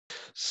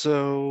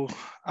So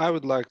I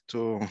would like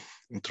to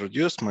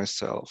introduce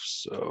myself.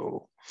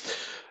 So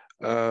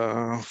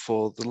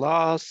for the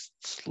last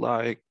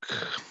like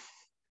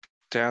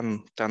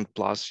 10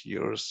 plus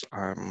years,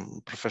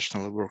 I'm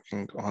professionally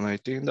working on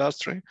IT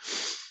industry,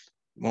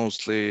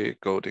 mostly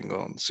coding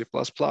on C++,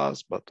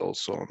 but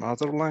also on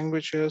other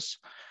languages.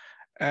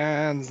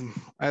 And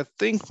I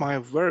think my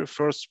very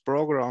first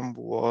program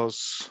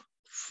was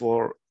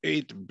for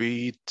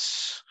 8-bit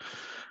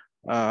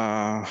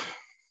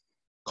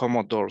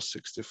Commodore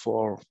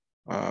 64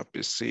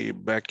 PC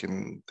back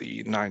in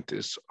the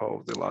 90s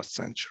of the last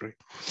century.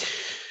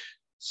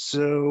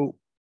 So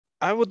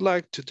I would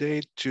like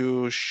today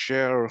to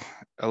share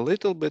a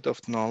little bit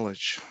of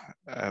knowledge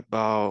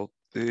about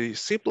the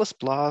C++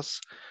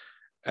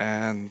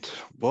 and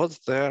what's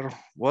there,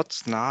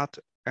 what's not,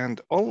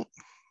 and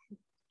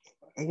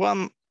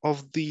one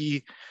of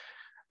the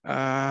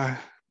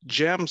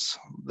gems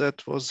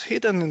that was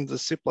hidden in the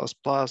C++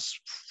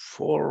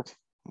 for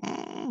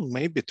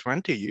maybe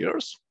 20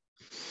 years.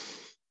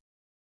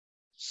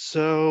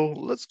 So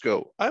let's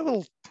go. I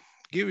will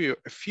give you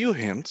a few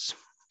hints.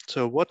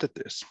 So what it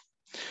is.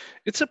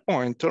 It's a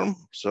pointer,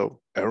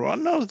 so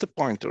everyone knows the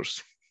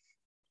pointers.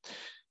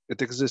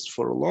 It exists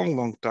for a long,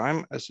 long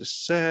time. As I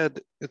said,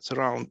 it's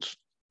around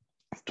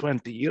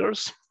 20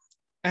 years,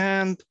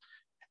 and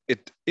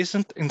it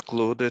isn't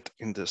included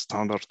in the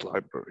standard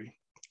library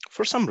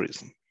for some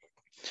reason.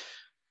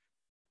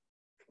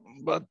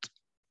 But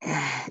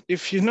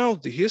if you know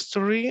the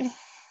history,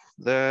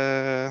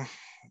 that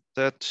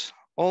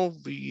all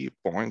the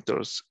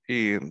pointers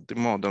in the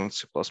modern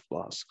C++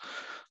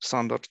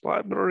 standard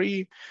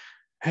library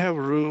have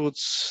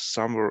roots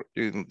somewhere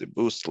in the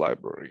Boost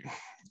library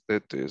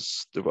that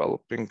is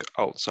developing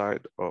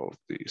outside of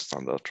the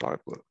standard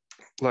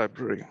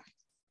library,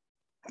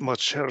 but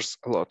shares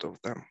a lot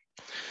of them.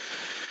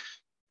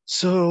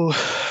 So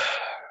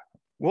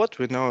what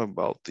we know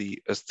about the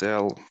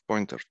STL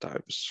pointer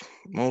types,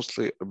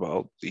 mostly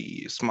about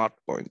the smart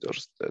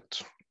pointers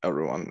that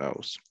everyone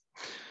knows.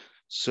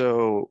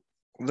 So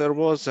there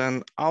was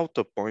an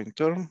auto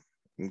pointer,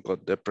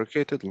 got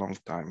deprecated long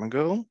time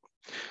ago.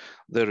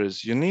 There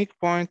is unique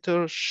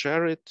pointer,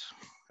 shared,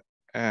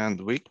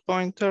 and weak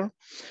pointer,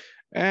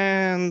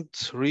 and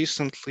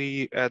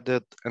recently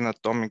added an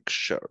atomic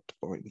shared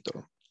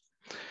pointer.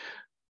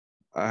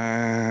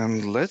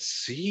 And let's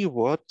see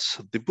what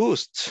the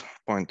boost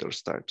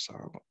pointers types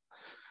are.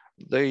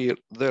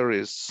 There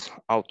is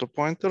auto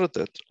pointer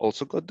that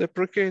also got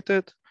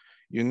deprecated,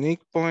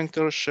 unique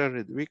pointer,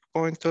 shared weak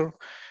pointer,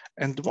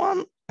 and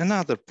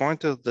another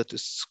pointer that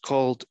is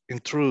called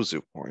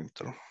intrusive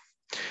pointer.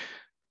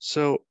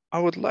 So I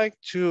would like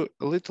to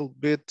a little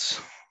bit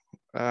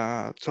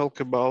talk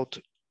about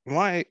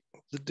why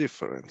the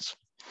difference.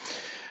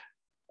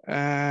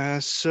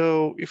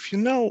 So if you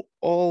know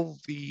all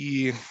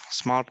the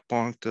smart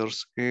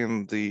pointers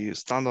in the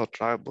standard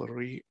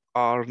library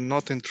are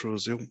not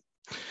intrusive.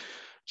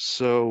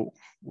 So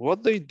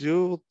what they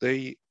do,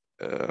 they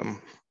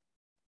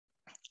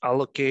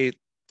allocate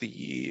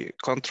the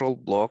control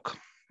block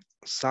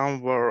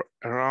somewhere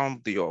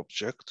around the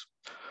object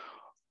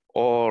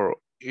or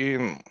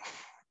in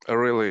a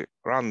really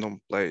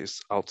random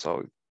place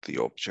outside the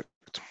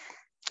object.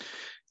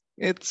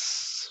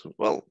 It's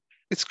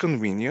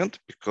convenient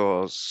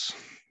because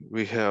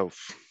we have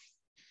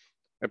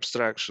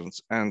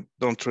abstractions and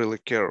don't really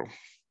care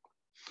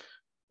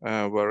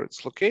where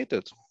it's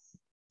located.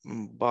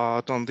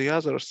 But on the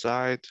other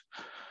side,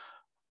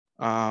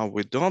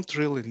 we don't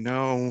really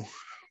know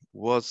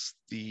what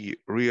the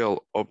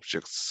real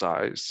object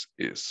size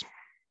is.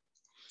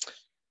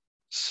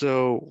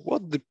 So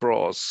what the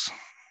pros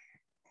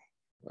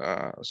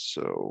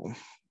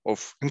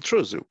of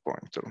intrusive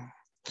pointer?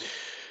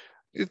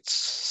 It's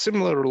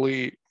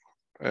similarly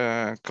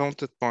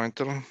counted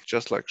pointer,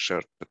 just like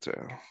shared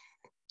pair.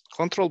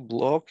 Control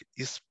block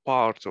is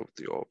part of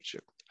the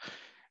object.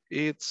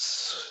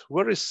 It's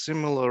very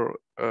similar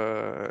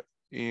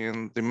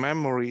in the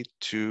memory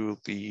to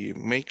the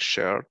make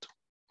shared,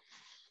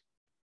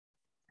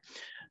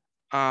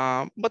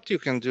 but you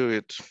can do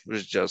it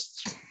with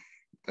just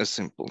a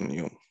simple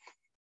new.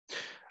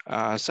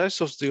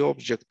 Size of the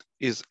object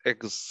is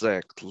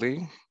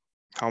exactly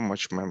how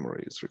much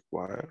memory is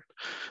required.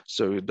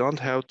 So you don't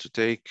have to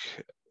take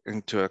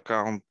into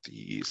account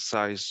the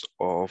size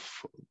of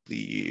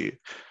the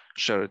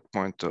shared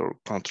pointer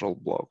control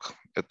block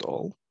at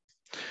all.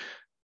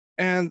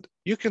 And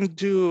you can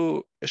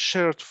do a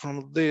shared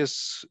from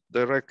this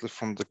directly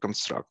from the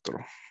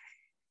constructor.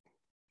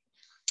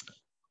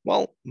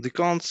 Well, the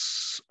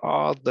cons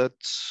are that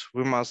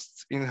we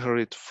must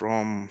inherit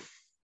from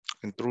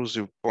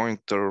intrusive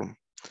pointer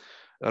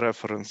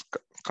reference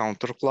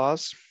counter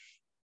class.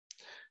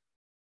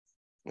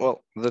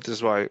 Well, that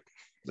is why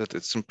that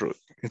it's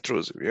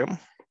intrusive, yeah?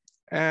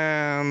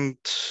 And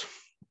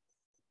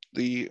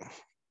the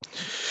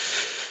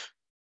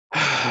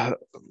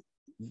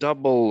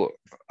double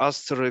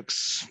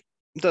asterisk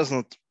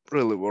doesn't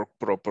really work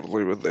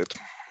properly with it.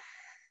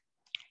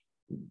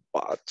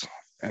 But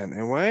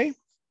anyway,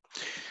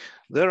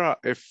 There are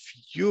a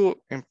few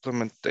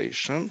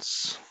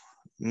implementations,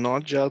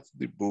 not just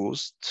the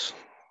boost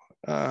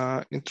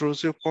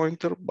intrusive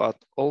pointer, but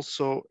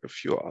also a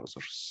few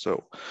others.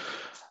 So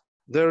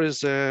there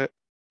is a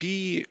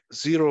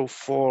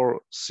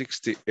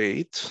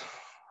P0468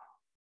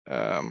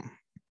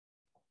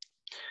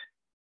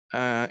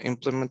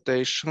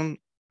 implementation.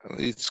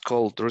 It's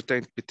called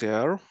retained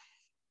PTR.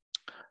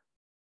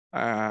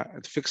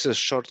 It fixes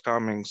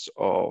shortcomings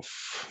of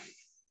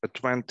a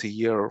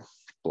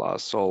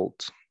 20-year-plus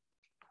old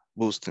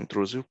boost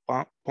intrusive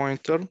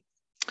pointer.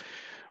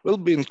 Will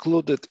be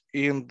included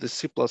in the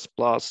C++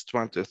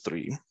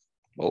 23,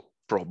 well,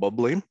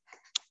 probably,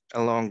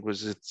 along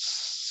with its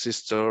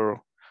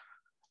sister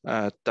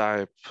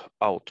type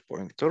out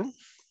pointer.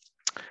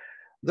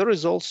 There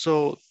is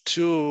also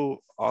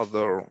two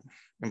other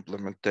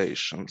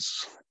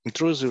implementations.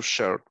 Intrusive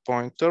shared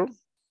pointer.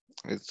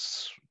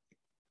 It's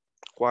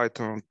quite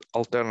an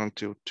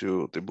alternative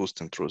to the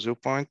boost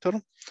intrusive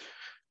pointer,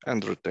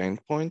 and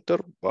retained pointer,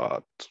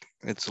 but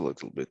it's a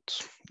little bit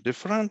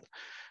different.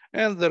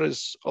 And there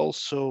is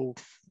also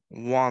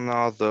one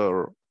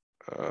other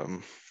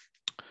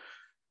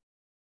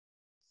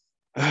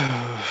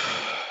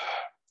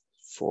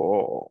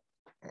for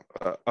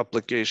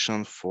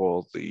application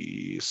for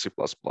the C++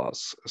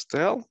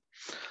 STL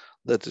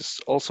that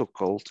is also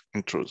called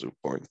intrusive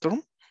pointer.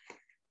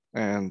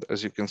 And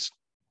as you can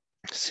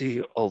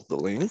see all the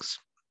links.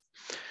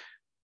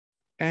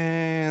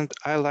 And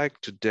I like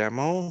to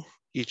demo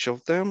each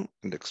of them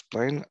and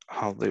explain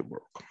how they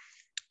work.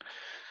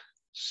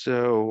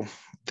 So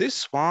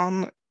this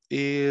one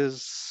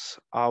is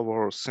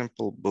our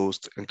simple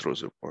boost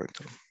intrusive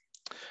pointer.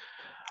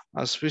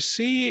 As we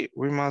see,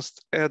 we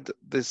must add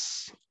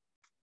this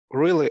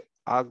really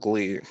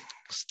ugly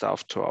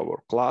stuff to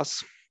our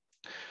class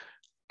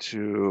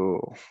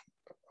to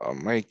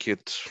make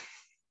it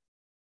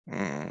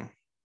an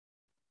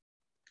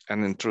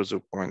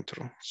intrusive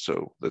pointer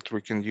so that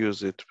we can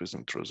use it with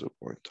intrusive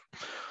pointer.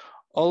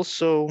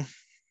 Also,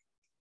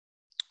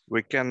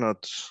 we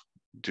cannot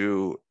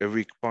do a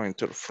weak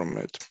pointer from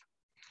it.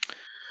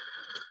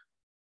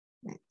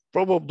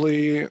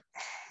 Probably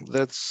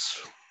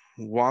that's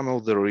one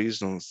of the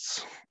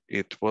reasons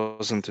it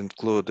wasn't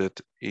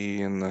included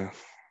in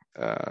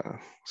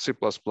C++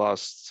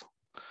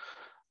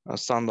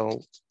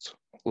 standard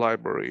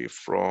library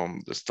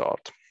from the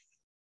start.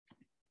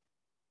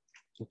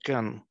 You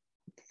can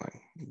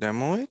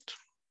demo it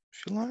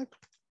if you like.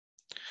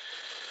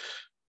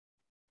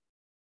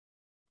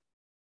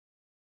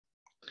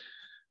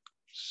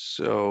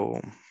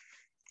 So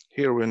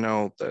here we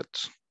know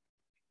that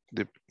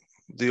the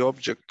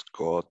object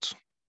got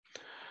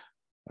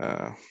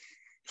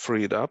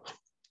freed up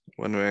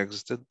when we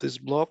exited this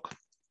block.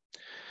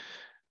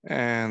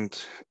 And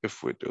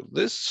if we do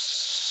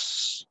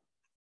this,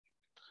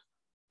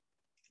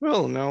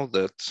 we'll know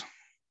that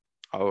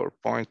our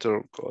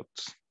pointer got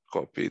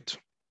copied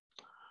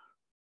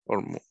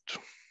or moved.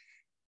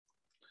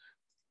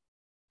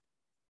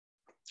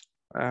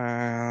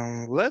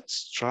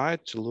 Let's try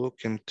to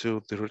look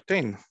into the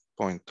retain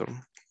pointer.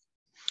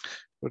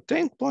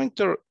 Retain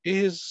pointer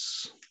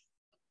is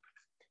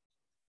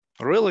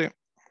a really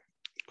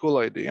cool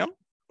idea.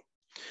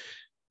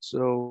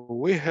 So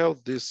we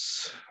have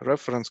this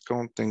reference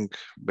counting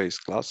base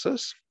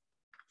classes.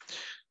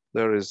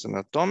 There is an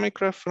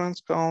atomic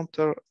reference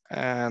counter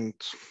and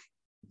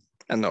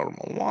a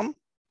normal one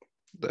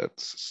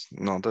that's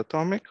not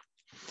atomic.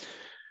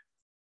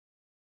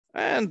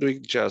 And we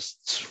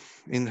just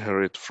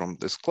inherit from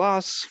this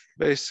class,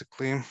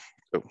 basically.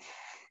 Oh,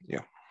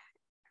 yeah.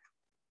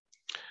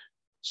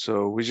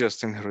 So we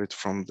just inherit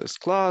from this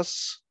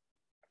class,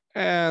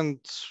 and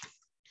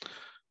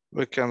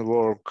we can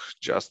work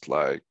just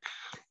like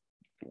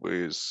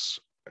with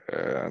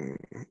an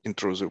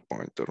intrusive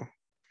pointer.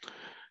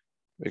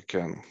 We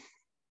can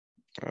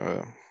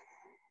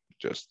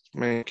just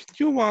make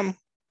a new one.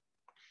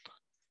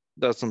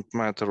 Doesn't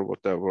matter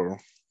whatever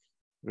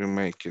we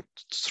make it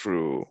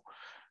through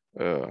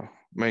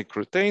make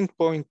retain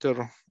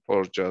pointer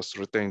or just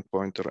retain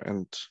pointer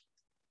and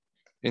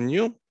a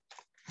new.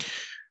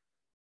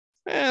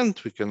 And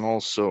we can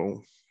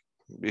also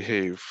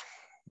behave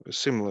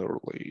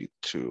similarly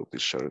to the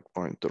shared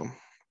pointer.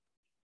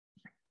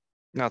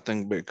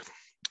 Nothing big,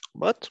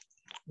 but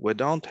we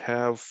don't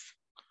have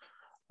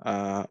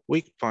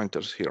weak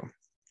pointers here.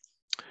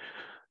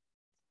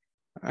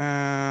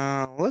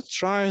 Let's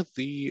try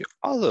the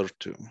other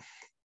two.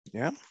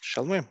 Yeah,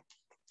 shall we?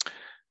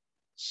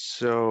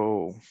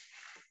 So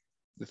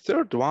the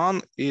third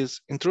one is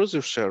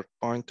intrusive shared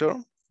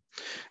pointer.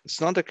 It's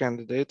not a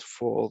candidate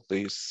for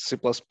the C++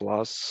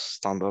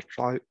 standard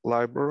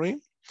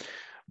library,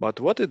 but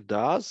what it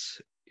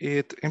does,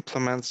 it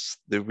implements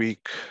the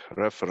weak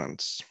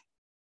reference.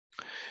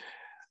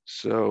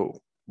 So,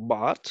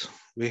 but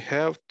we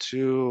have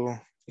to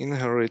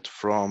inherit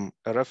from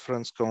a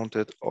reference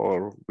counted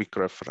or weak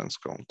reference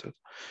counted.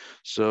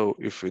 So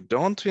if we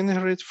don't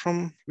inherit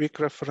from weak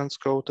reference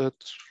counted,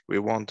 we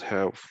won't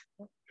have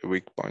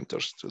weak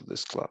pointers to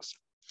this class.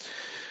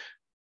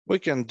 We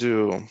can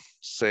do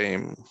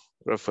same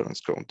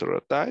reference counter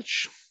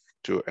attach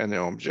to any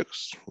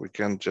objects. We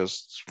can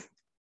just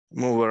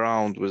move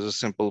around with a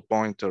simple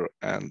pointer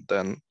and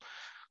then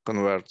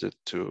convert it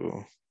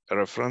to a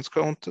reference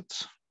counted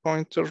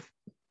pointer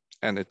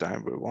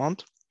anytime we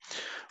want.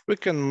 We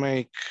can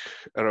make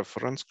a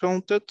reference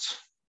counted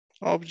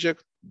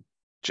object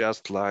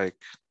just like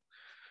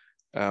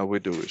we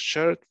do with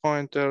shared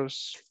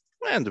pointers,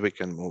 and we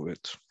can move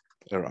it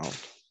around.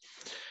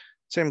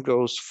 Same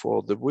goes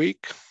for the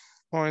weak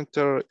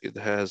pointer. It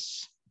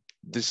has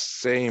the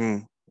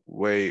same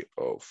way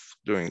of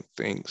doing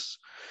things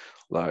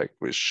like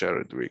with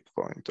shared weak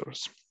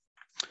pointers.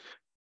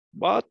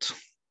 But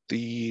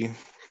the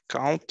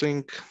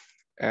counting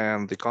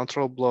and the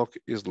control block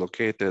is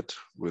located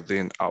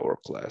within our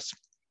class.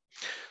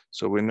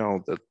 So we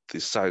know that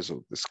the size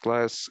of this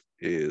class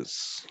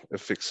is a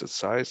fixed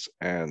size,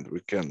 and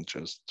we can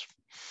just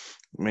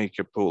make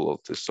a pool of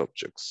these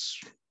objects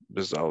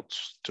without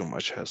too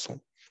much hassle.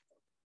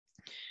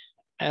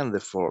 And the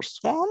first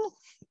one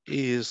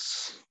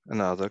is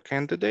another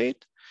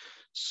candidate.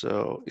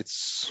 So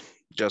it's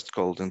just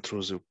called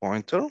intrusive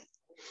pointer.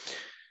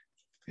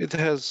 It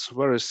has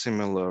very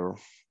similar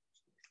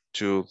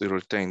to the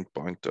retained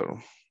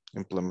pointer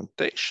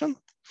implementation,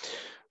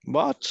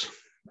 but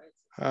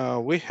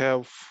we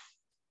have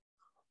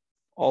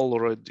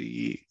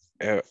already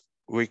a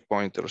weak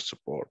pointer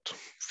support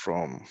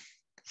from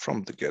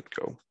the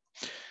get-go.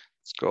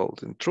 It's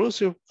called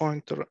intrusive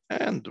pointer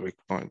and weak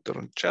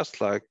pointer,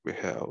 just like we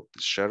have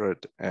the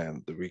shared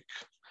and the weak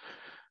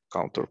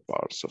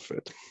counterparts of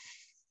it.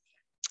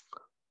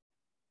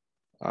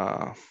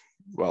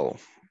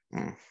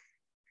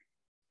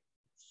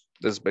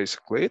 That's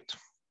basically it.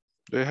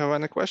 Do you have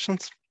any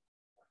questions?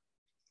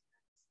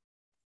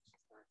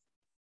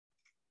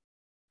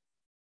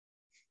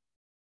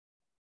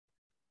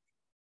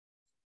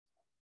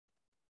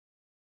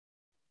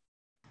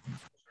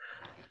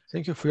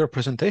 Thank you for your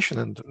presentation.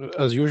 And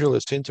as usual,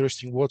 it's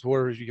interesting. What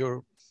were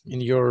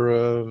in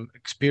your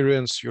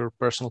experience, your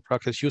personal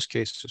practice use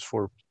cases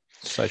for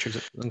such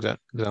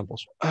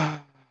examples?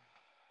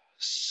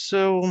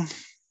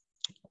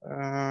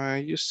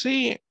 You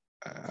see,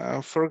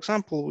 for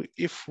example,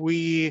 if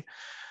we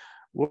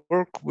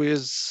work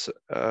with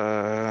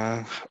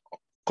COM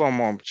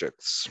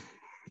objects,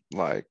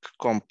 like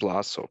COM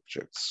plus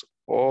objects,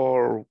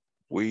 or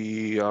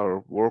we are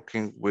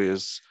working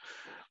with,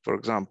 for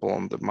example,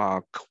 on the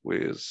Mac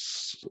with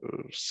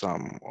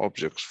some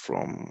objects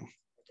from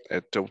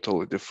a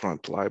totally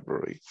different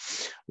library,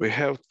 we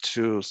have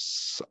to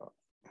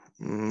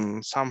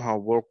somehow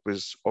work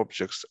with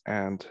objects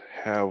and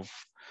have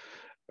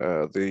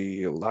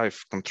the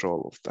live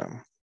control of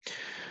them.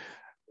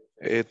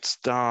 It's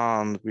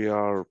done,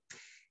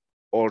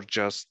 or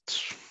just,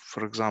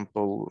 for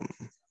example,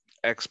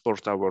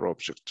 export our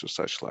object to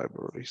such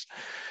libraries.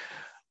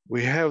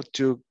 We have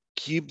to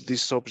keep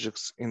these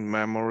objects in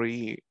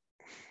memory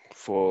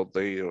for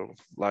their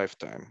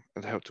lifetime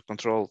and have to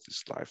control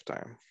this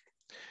lifetime.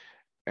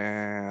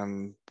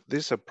 And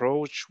this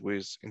approach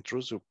with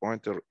intrusive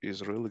pointer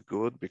is really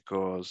good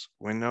because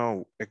we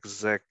know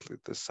exactly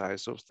the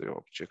size of the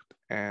object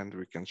and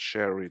we can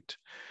share it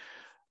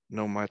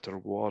no matter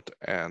what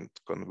and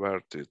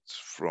convert it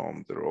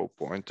from the raw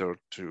pointer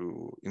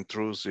to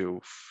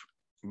intrusive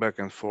back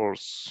and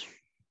forth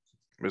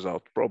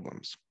without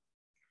problems.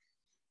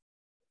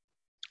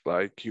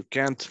 Like you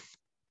can't,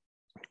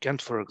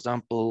 for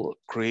example,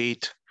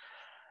 create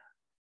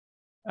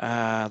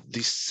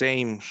the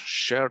same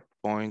shared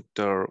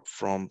pointer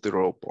from the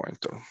raw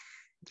pointer,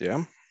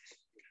 yeah?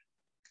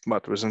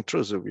 But with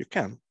intrusive, you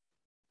can.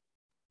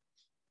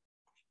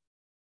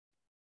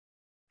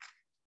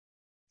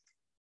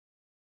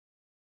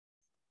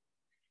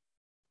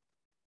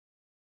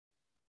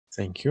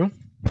 Thank you.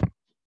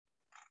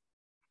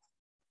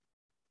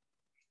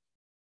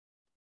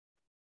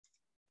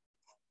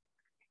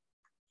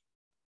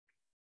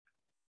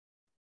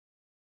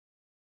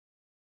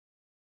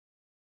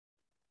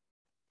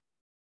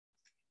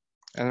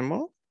 Any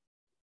more?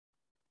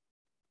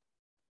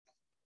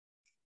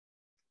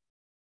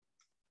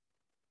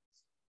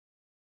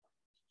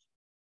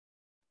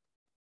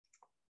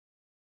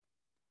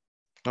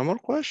 No more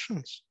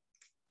questions?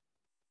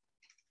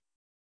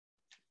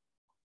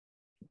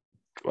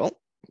 Well,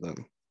 then,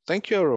 thank you, everyone.